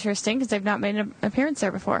 Interesting, because they've not made an appearance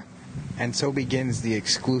there before. And so begins the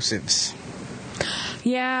exclusives.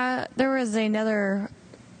 Yeah, there was another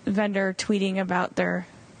vendor tweeting about their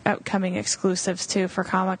upcoming exclusives too for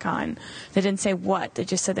Comic-Con. They didn't say what, they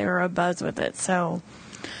just said they were abuzz with it. So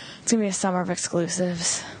it's gonna be a summer of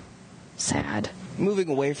exclusives. Sad. Moving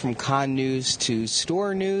away from con news to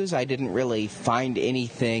store news, I didn't really find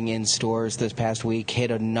anything in stores this past week. Hit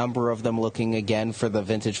a number of them looking again for the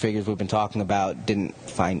vintage figures we've been talking about. Didn't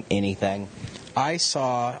find anything. I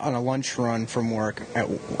saw on a lunch run from work at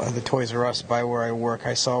the Toys R Us by where I work,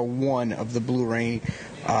 I saw one of the Blu-ray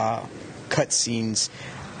cutscenes.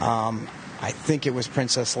 I think it was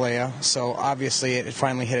Princess Leia, so obviously it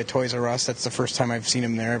finally hit a Toys R Us. That's the first time I've seen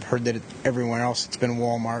him there. I've heard that everywhere else it's been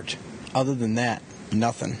Walmart. Other than that,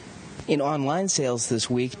 nothing. In online sales this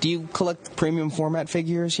week, do you collect premium format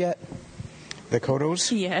figures yet? The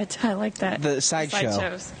Kodos? Yeah, I like that. The sideshow.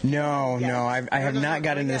 Sideshows. No, I have not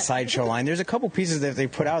got into the sideshow line. There's a couple pieces that they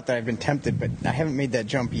put out that I've been tempted, but I haven't made that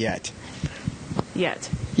jump yet. Yet.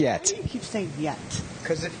 Why do you keep saying yet?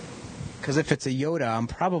 Because if it's a Yoda, I'm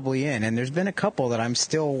probably in, and there's been a couple that I'm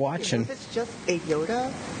still watching. If it's just a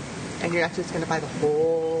Yoda, and you're not just going to buy the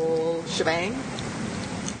whole shebang?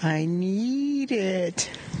 I need it.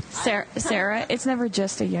 Sarah, it's never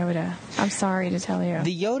just a Yoda. I'm sorry to tell you.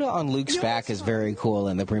 The Yoda on Luke's back is very cool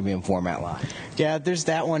in the premium format line. Yeah, there's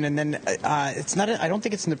that one, and then it's not. I don't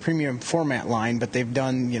think it's in the premium format line, but they've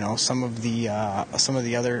done some of the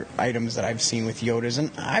other items that I've seen with Yodas,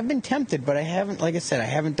 and I've been tempted, but I haven't. Like I said, I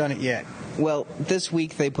haven't done it yet. Well, this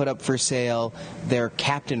week they put up for sale their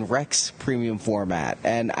Captain Rex premium format,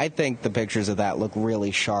 and I think the pictures of that look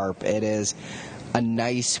really sharp. It is a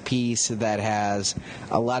nice piece that has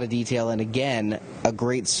a lot of detail, and again, a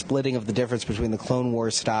great splitting of the difference between the Clone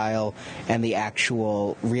Wars style and the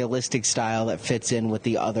actual realistic style that fits in with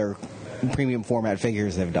the other premium format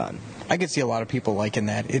figures they've done. I could see a lot of people liking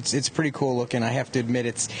that. It's pretty cool looking. I have to admit,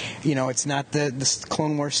 it's not the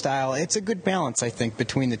Clone Wars style. It's a good balance, I think,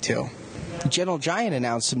 between the two. Gentle Giant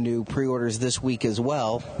announced some new pre-orders this week as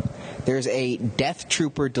well. There's a Death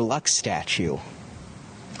Trooper Deluxe statue.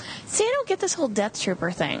 See, I don't get this whole Death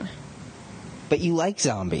Trooper thing. But you like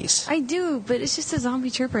zombies. I do, but it's just a zombie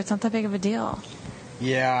trooper. It's not that big of a deal.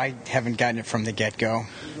 Yeah, I haven't gotten it from the get-go.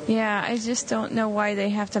 Yeah, I just don't know why they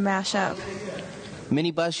have to mash up.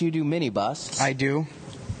 Minibus, you do minibus. I do.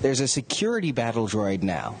 There's a security battle droid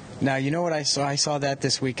now. Now, you know what I saw? I saw that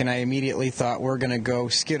this week, and I immediately thought we're going to go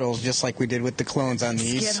Skittles, just like we did with the clones on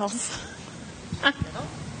these. Skittles.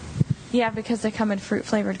 Yeah, because they come in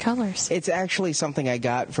fruit-flavored colors. It's actually something I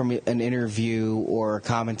got from an interview or a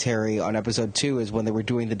commentary on episode 2 is when they were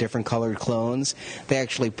doing the different colored clones. They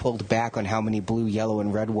actually pulled back on how many blue, yellow,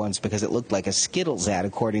 and red ones because it looked like a Skittles ad,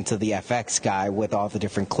 according to the FX guy, with all the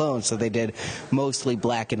different clones. So they did mostly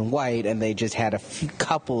black and white, and they just had a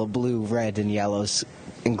couple of blue, red, and yellows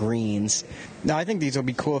and greens. Now, I think these will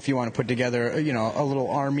be cool if you want to put together, a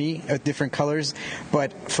little army of different colors.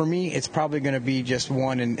 But for me, it's probably going to be just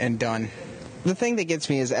one and done. The thing that gets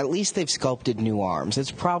me is at least they've sculpted new arms.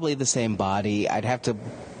 It's probably the same body. I'd have to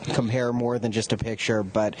compare more than just a picture,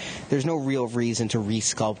 but there's no real reason to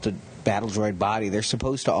resculpt a battle droid body. They're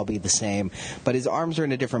supposed to all be the same, but his arms are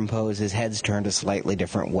in a different pose. His head's turned a slightly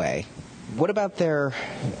different way. What about their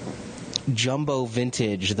jumbo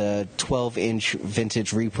vintage, the 12-inch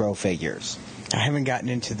vintage repro figures? I haven't gotten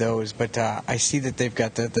into those, but I see that they've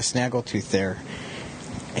got the snaggletooth there,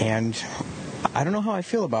 and I don't know how I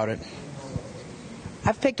feel about it.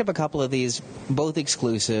 I've picked up a couple of these, both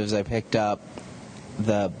exclusives. I picked up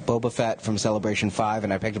the Boba Fett from Celebration 5,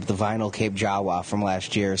 and I picked up the vinyl Cape Jawa from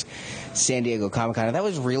last year's San Diego Comic-Con. And that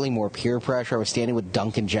was really more peer pressure. I was standing with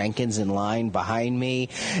Duncan Jenkins in line behind me,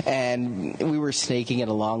 and we were snaking in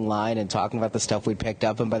a long line and talking about the stuff we'd picked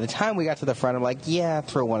up. And by the time we got to the front, I'm like, yeah,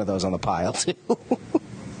 throw one of those on the pile, too.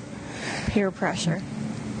 Peer pressure.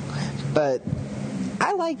 But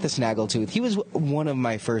I like the Snaggletooth. He was one of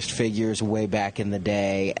my first figures way back in the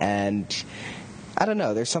day, and I don't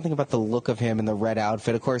know, there's something about the look of him in the red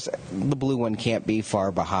outfit. Of course, the blue one can't be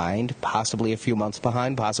far behind, possibly a few months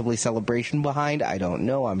behind, possibly Celebration behind. I don't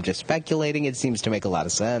know. I'm just speculating. It seems to make a lot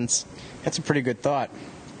of sense. That's a pretty good thought.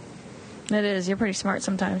 It is. You're pretty smart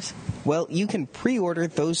sometimes. Well, you can pre-order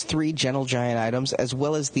those 3 Gentle Giant items as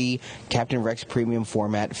well as the Captain Rex Premium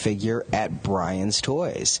Format figure at Brian's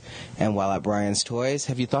Toys. And while at Brian's Toys,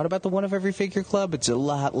 have you thought about the One of Every Figure Club? It's a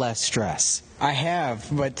lot less stress. I have,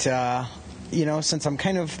 but since I'm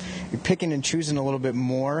kind of picking and choosing a little bit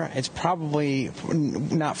more, it's probably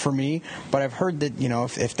not for me. But I've heard that,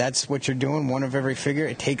 if that's what you're doing, one of every figure,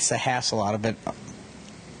 it takes the hassle out of it.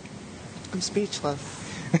 I'm speechless.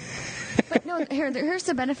 But no, here's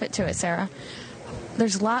the benefit to it, Sarah.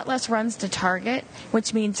 There's a lot less runs to Target,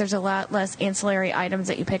 which means there's a lot less ancillary items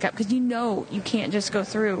that you pick up because you can't just go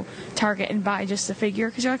through Target and buy just the figure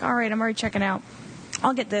because you're like, all right, I'm already checking out.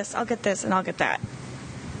 I'll get this, and I'll get that.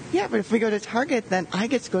 Yeah, but if we go to Target, then I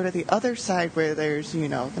get to go to the other side where there's,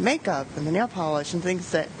 the makeup and the nail polish and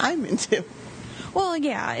things that I'm into. Well,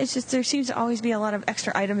 yeah, it's just there seems to always be a lot of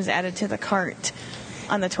extra items added to the cart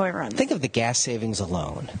on the toy run. Think of the gas savings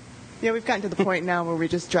alone. Yeah, we've gotten to the point now where we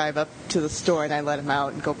just drive up to the store and I let him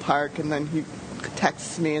out and go park, and then he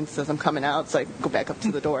texts me and says I'm coming out, so I go back up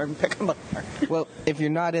to the door and pick him up. Well, if you're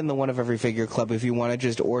not in the One of Every Figure Club, if you want to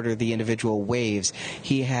just order the individual waves,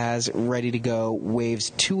 he has ready to go waves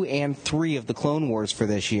 2 and 3 of the Clone Wars for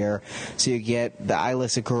this year. So you get the Isla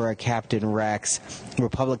Sakura Captain Rex,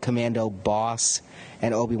 Republic Commando Boss,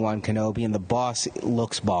 and Obi-Wan Kenobi, and the Boss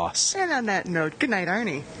looks boss. And on that note, good night,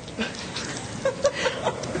 Arnie.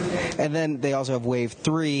 And then they also have Wave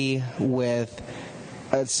 3 with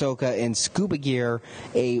Ahsoka in scuba gear,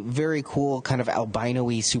 a very cool kind of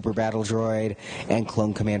albino-y super battle droid, and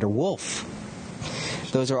Clone Commander Wolf.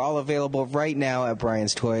 Those are all available right now at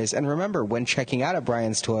Brian's Toys. And remember, when checking out at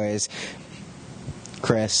Brian's Toys,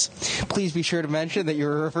 Chris, please be sure to mention that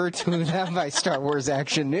you're referred to them by Star Wars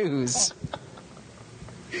Action News.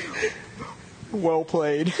 Well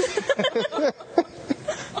played.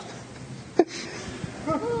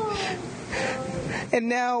 And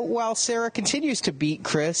now, while Sarah continues to beat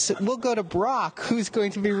Chris, we'll go to Brock, who's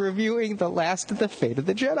going to be reviewing the last of the Fate of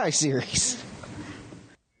the Jedi series.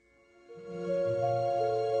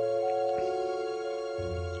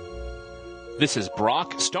 This is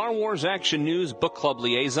Brock, Star Wars Action News Book Club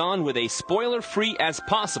liaison with a spoiler-free as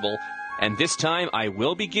possible, and this time I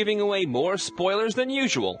will be giving away more spoilers than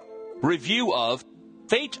usual. Review of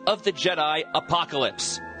Fate of the Jedi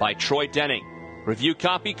Apocalypse by Troy Denning. Review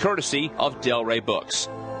copy courtesy of Del Rey Books.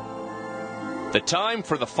 The time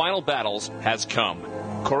for the final battles has come.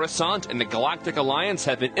 Coruscant and the Galactic Alliance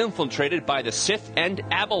have been infiltrated by the Sith and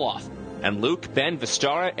Abeloth, and Luke, Ben,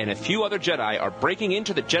 Vistara, and a few other Jedi are breaking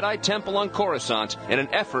into the Jedi Temple on Coruscant in an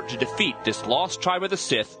effort to defeat this lost tribe of the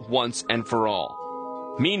Sith once and for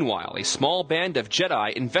all. Meanwhile, a small band of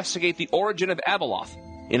Jedi investigate the origin of Abeloth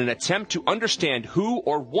in an attempt to understand who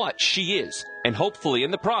or what she is, and hopefully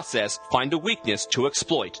in the process find a weakness to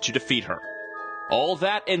exploit to defeat her. All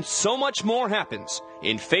that and so much more happens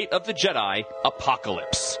in Fate of the Jedi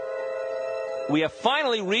Apocalypse. We have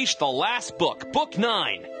finally reached the last book, Book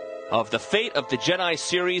 9, of the Fate of the Jedi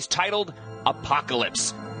series titled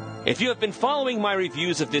Apocalypse. If you have been following my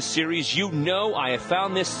reviews of this series, you know I have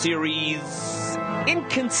found this series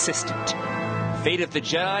inconsistent. Fate of the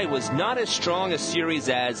Jedi was not as strong a series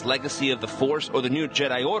as Legacy of the Force or the New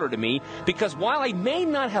Jedi Order to me, because while I may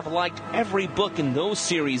not have liked every book in those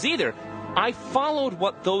series either, I followed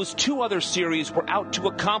what those two other series were out to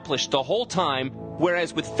accomplish the whole time,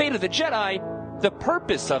 whereas with Fate of the Jedi, the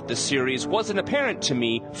purpose of the series wasn't apparent to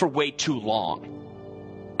me for way too long.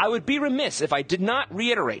 I would be remiss if I did not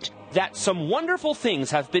reiterate that some wonderful things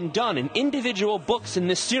have been done in individual books in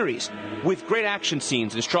this series, with great action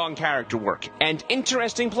scenes and strong character work, and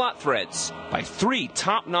interesting plot threads by 3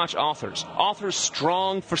 top-notch authors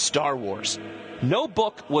strong for Star Wars. No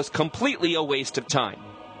book was completely a waste of time.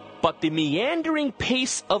 But the meandering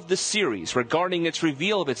pace of the series regarding its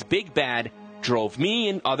reveal of its big bad drove me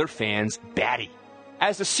and other fans batty.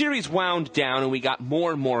 As the series wound down and we got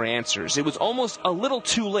more and more answers, it was almost a little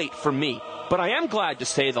too late for me. But I am glad to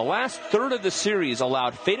say the last third of the series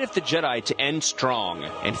allowed Fate of the Jedi to end strong,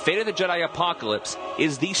 and Fate of the Jedi Apocalypse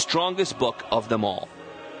is the strongest book of them all.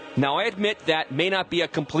 Now, I admit that may not be a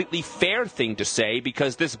completely fair thing to say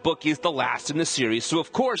because this book is the last in the series, so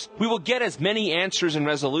of course we will get as many answers and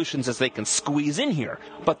resolutions as they can squeeze in here.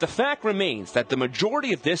 But the fact remains that the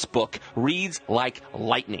majority of this book reads like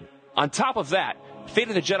lightning. On top of that, Fate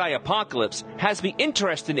of the Jedi Apocalypse has me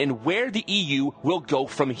interested in where the EU will go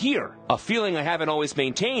from here, a feeling I haven't always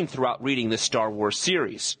maintained throughout reading this Star Wars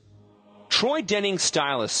series. Troy Denning's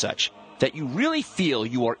style is such that you really feel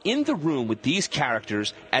you are in the room with these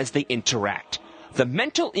characters as they interact. The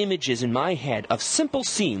mental images in my head of simple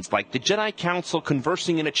scenes like the Jedi Council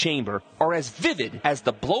conversing in a chamber are as vivid as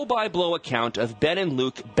the blow-by-blow account of Ben and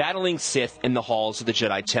Luke battling Sith in the halls of the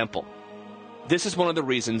Jedi Temple. This is one of the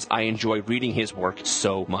reasons I enjoy reading his work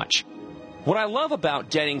so much. What I love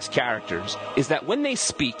about Denning's characters is that when they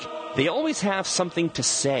speak, they always have something to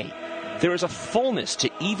say. There is a fullness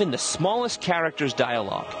to even the smallest character's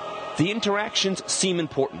dialogue. The interactions seem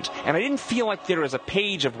important, and I didn't feel like there is a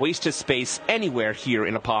page of wasted space anywhere here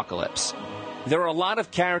in Apocalypse. There are a lot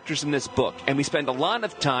of characters in this book, and we spend a lot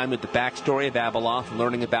of time with the backstory of Abeloth,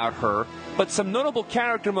 learning about her, but some notable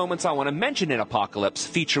character moments I want to mention in Apocalypse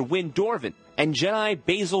feature Wynn Dorvin and Jedi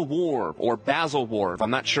Basil Warb, or Basil Warb,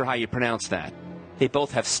 I'm not sure how you pronounce that. They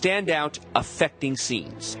both have standout, affecting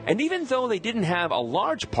scenes. And even though they didn't have a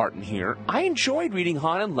large part in here, I enjoyed reading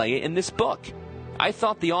Han and Leia in this book. I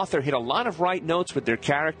thought the author hit a lot of right notes with their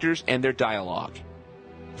characters and their dialogue.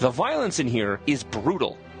 The violence in here is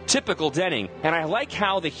brutal, typical Denning, and I like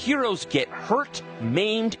how the heroes get hurt,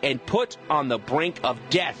 maimed, and put on the brink of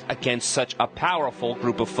death against such a powerful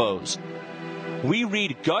group of foes. We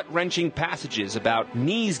read gut-wrenching passages about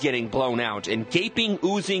knees getting blown out and gaping,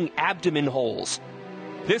 oozing abdomen holes.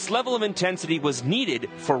 This level of intensity was needed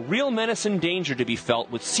for real menace and danger to be felt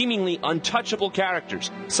with seemingly untouchable characters,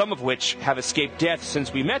 some of which have escaped death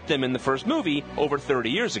since we met them in the first movie over 30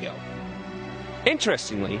 years ago.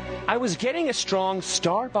 Interestingly, I was getting a strong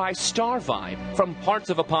Star by Star vibe from parts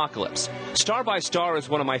of Apocalypse. Star by Star is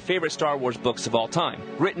one of my favorite Star Wars books of all time,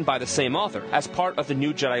 written by the same author, as part of the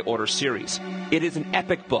New Jedi Order series. It is an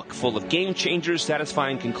epic book full of game changers,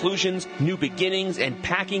 satisfying conclusions, new beginnings, and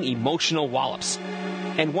packing emotional wallops.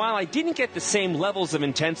 And while I didn't get the same levels of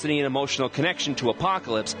intensity and emotional connection to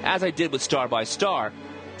Apocalypse as I did with Star by Star,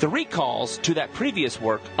 the recalls to that previous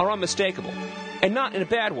work are unmistakable, and not in a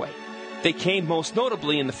bad way. They came most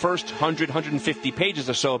notably in the first 150 pages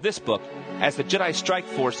or so of this book, as the Jedi Strike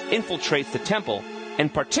Force infiltrates the temple,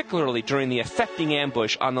 and particularly during the affecting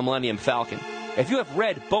ambush on the Millennium Falcon. If you have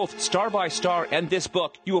read both Star by Star and this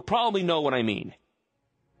book, you will probably know what I mean.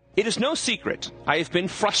 It is no secret I have been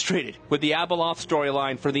frustrated with the Abeloth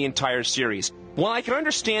storyline for the entire series. While I can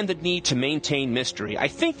understand the need to maintain mystery, I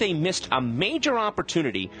think they missed a major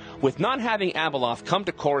opportunity with not having Abeloth come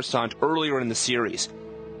to Coruscant earlier in the series.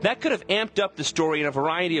 That could have amped up the story in a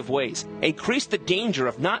variety of ways, increased the danger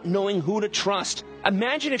of not knowing who to trust.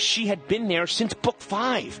 Imagine if she had been there since Book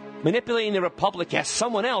 5, manipulating the Republic as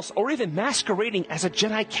someone else, or even masquerading as a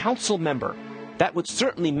Jedi Council member. That would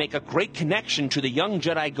certainly make a great connection to the young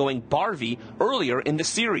Jedi going Barvi earlier in the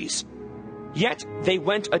series. Yet, they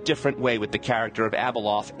went a different way with the character of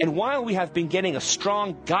Abeloth, and while we have been getting a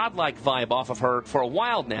strong, godlike vibe off of her for a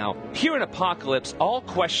while now, here in Apocalypse, all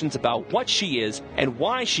questions about what she is and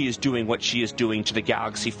why she is doing what she is doing to the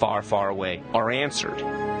galaxy far, far away are answered.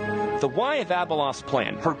 The why of Abeloth's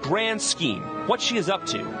plan, her grand scheme, what she is up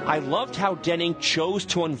to, I loved how Denning chose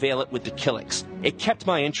to unveil it with the Killiks. It kept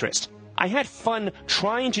my interest. I had fun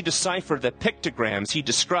trying to decipher the pictograms he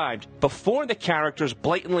described before the characters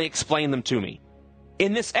blatantly explained them to me.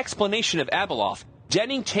 In this explanation of Abeloth,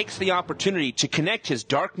 Denning takes the opportunity to connect his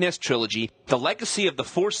Dark Nest trilogy, the Legacy of the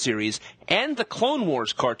Force series, and the Clone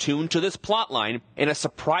Wars cartoon to this plotline in a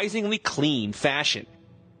surprisingly clean fashion.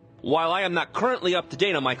 While I am not currently up to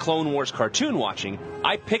date on my Clone Wars cartoon watching,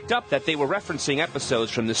 I picked up that they were referencing episodes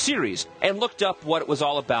from the series and looked up what it was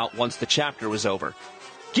all about once the chapter was over.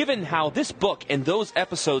 Given how this book and those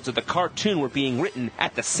episodes of the cartoon were being written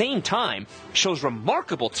at the same time, shows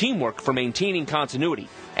remarkable teamwork for maintaining continuity,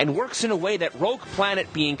 and works in a way that Rogue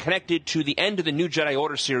Planet being connected to the end of the New Jedi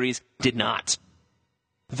Order series did not.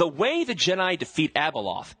 The way the Jedi defeat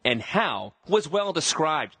Abeloth, and how, was well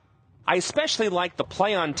described. I especially liked the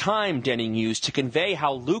play on time Denning used to convey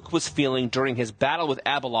how Luke was feeling during his battle with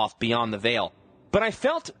Abeloth beyond the Veil. But I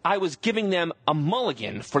felt I was giving them a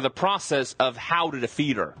mulligan for the process of how to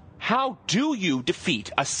defeat her. How do you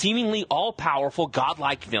defeat a seemingly all-powerful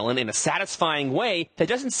godlike villain in a satisfying way that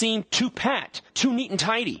doesn't seem too pat, too neat and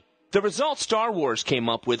tidy? The result Star Wars came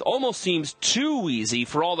up with almost seems too easy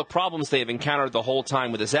for all the problems they have encountered the whole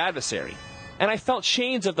time with this adversary. And I felt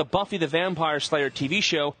shades of the Buffy the Vampire Slayer TV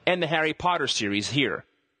show and the Harry Potter series here.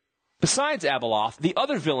 Besides Abeloth, the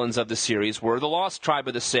other villains of the series were the Lost Tribe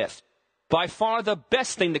of the Sith. By far the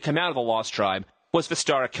best thing to come out of the Lost Tribe was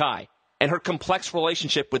Vistara Kai, and her complex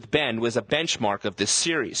relationship with Ben was a benchmark of this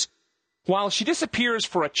series. While she disappears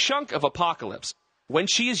for a chunk of Apocalypse, when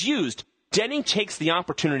she is used, Denning takes the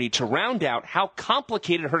opportunity to round out how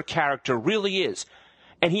complicated her character really is,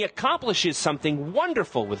 and he accomplishes something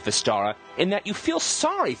wonderful with Vistara in that you feel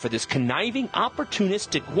sorry for this conniving,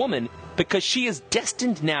 opportunistic woman because she is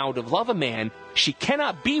destined now to love a man she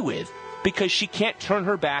cannot be with because she can't turn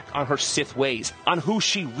her back on her Sith ways, on who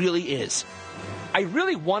she really is. I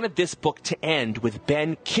really wanted this book to end with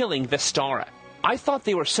Ben killing Vistara. I thought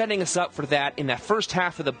they were setting us up for that in that first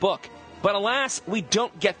half of the book, but alas, we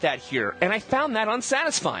don't get that here, and I found that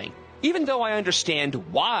unsatisfying. Even though I understand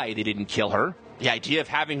why they didn't kill her, the idea of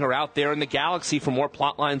having her out there in the galaxy for more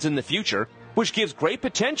plotlines in the future, which gives great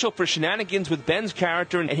potential for shenanigans with Ben's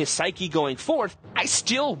character and his psyche going forth, I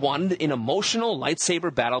still wanted an emotional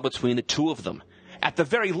lightsaber battle between the two of them. At the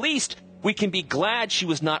very least, we can be glad she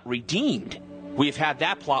was not redeemed. We've had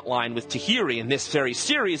that plotline with Tahiri in this very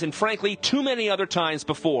series, and frankly, too many other times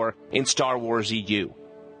before in Star Wars EU.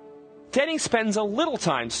 Denning spends a little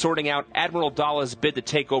time sorting out Admiral Dalla's bid to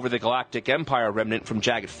take over the Galactic Empire remnant from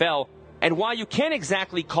Jagged Fell, and while you can't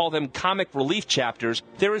exactly call them comic relief chapters,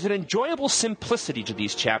 there is an enjoyable simplicity to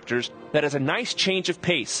these chapters that is a nice change of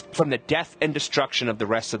pace from the death and destruction of the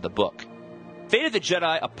rest of the book. Fate of the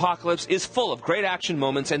Jedi Apocalypse is full of great action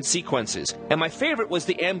moments and sequences, and my favorite was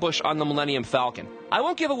the ambush on the Millennium Falcon. I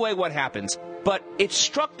won't give away what happens, but it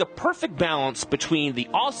struck the perfect balance between the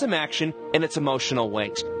awesome action and its emotional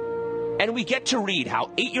weight. And we get to read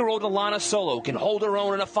how 8-year-old Alana Solo can hold her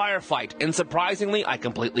own in a firefight, and surprisingly, I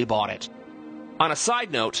completely bought it. On a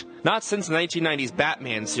side note, not since the 1990s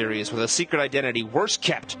Batman series was a secret identity worse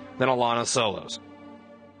kept than Alana Solo's.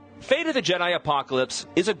 Fate of the Jedi Apocalypse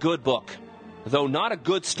is a good book. Though not a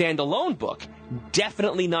good standalone book,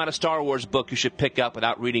 definitely not a Star Wars book you should pick up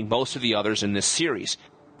without reading most of the others in this series.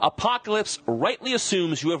 Apocalypse rightly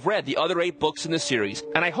assumes you have read the other 8 books in the series,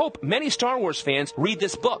 and I hope many Star Wars fans read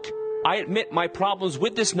this book. I admit my problems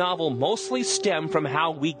with this novel mostly stem from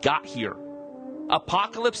how we got here.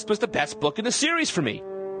 Apocalypse was the best book in the series for me.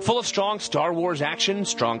 Full of strong Star Wars action,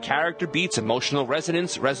 strong character beats, emotional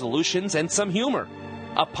resonance, resolutions, and some humor.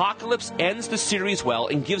 Apocalypse ends the series well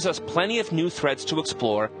and gives us plenty of new threads to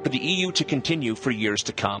explore for the EU to continue for years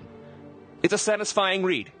to come. It's a satisfying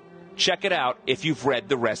read. Check it out if you've read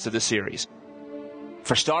the rest of the series.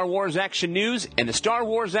 For Star Wars Action News and the Star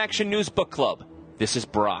Wars Action News Book Club, this is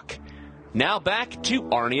Brock. Now back to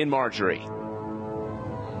Arnie and Marjorie.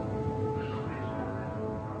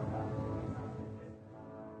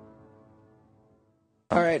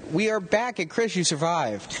 All right, we are back. And Chris, you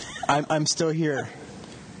survived. I'm still here.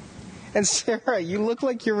 And Sarah, you look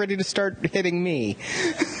like you're ready to start hitting me.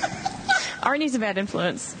 Arnie's a bad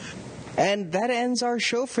influence. And that ends our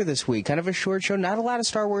show for this week. Kind of a short show. Not a lot of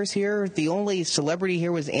Star Wars here. The only celebrity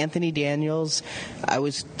here was Anthony Daniels. I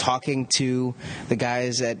was talking to the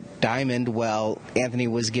guys at Diamond while Anthony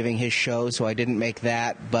was giving his show, so I didn't make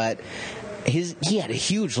that. But he had a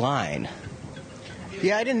huge line.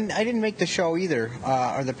 Yeah, I didn't make the show either,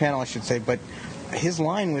 or the panel, I should say. But his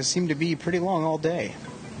line seemed to be pretty long all day.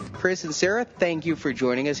 Chris and Sarah, thank you for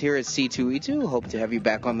joining us here at C2E2. Hope to have you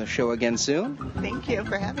back on the show again soon. Thank you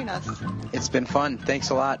for having us. It's been fun.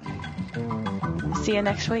 Thanks a lot. See you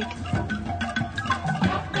next week.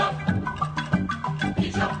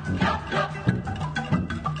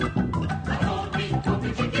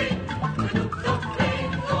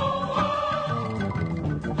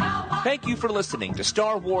 thank you for listening to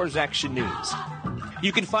Star Wars Action News.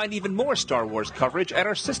 You can find even more Star Wars coverage at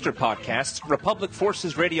our sister podcasts, Republic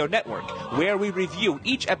Forces Radio Network, where we review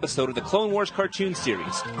each episode of the Clone Wars cartoon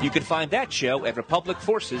series. You can find that show at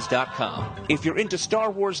republicforces.com. If you're into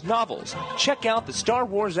Star Wars novels, check out the Star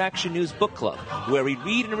Wars Action News Book Club, where we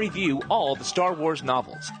read and review all the Star Wars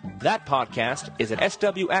novels. That podcast is at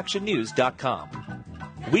swactionnews.com.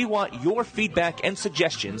 We want your feedback and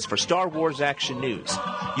suggestions for Star Wars Action News.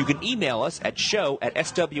 You can email us at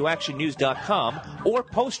show@swactionnews.com or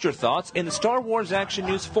post your thoughts in the Star Wars Action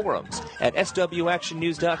News forums at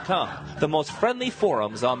swactionnews.com, the most friendly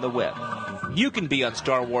forums on the web. You can be on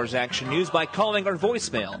Star Wars Action News by calling our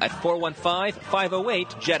voicemail at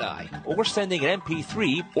 415-508-JEDI or sending an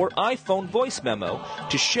MP3 or iPhone voice memo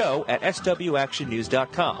to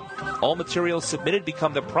show@swactionnews.com. All materials submitted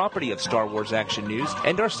become the property of Star Wars Action News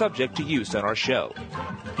and are subject to use on our show.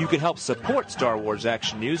 You can help support Star Wars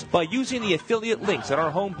Action News by using the affiliate links on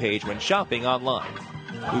our homepage when shopping online.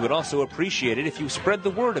 We would also appreciate it if you spread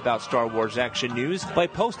the word about Star Wars Action News by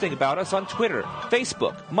posting about us on Twitter,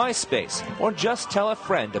 Facebook, MySpace, or just tell a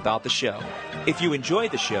friend about the show. If you enjoy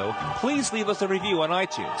the show, please leave us a review on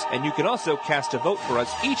iTunes, and you can also cast a vote for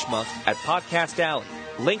us each month at Podcast Alley.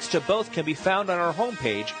 Links to both can be found on our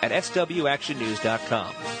homepage at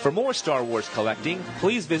swactionnews.com. For more Star Wars collecting,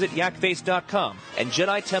 please visit yakface.com and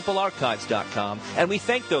JediTempleArchives.com, and we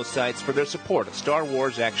thank those sites for their support of Star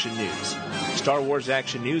Wars Action News. Star Wars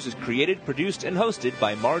Action News is created, produced, and hosted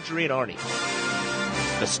by Marjorie and Arnie.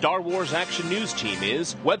 The Star Wars Action News team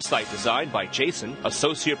is website designed by Jason,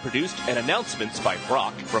 associate produced and announcements by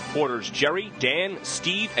Brock, reporters Jerry, Dan,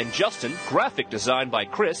 Steve, and Justin, graphic design by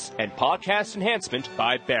Chris, and podcast enhancement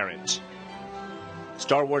by Barrett.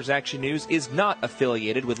 Star Wars Action News is not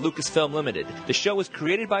affiliated with Lucasfilm Limited. The show is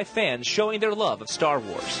created by fans showing their love of Star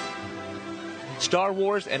Wars. Star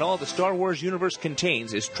Wars and all the Star Wars universe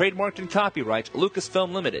contains is trademarked and copyright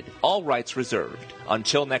Lucasfilm Limited. All rights reserved.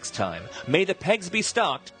 Until next time, may the pegs be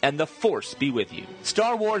stocked and the Force be with you.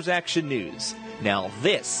 Star Wars Action News. Now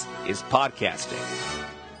this is podcasting.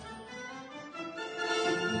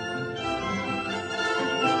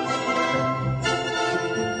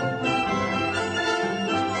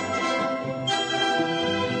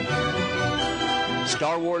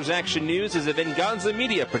 Star Wars Action News is a Venganza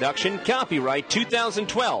Media production, copyright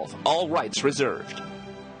 2012, all rights reserved.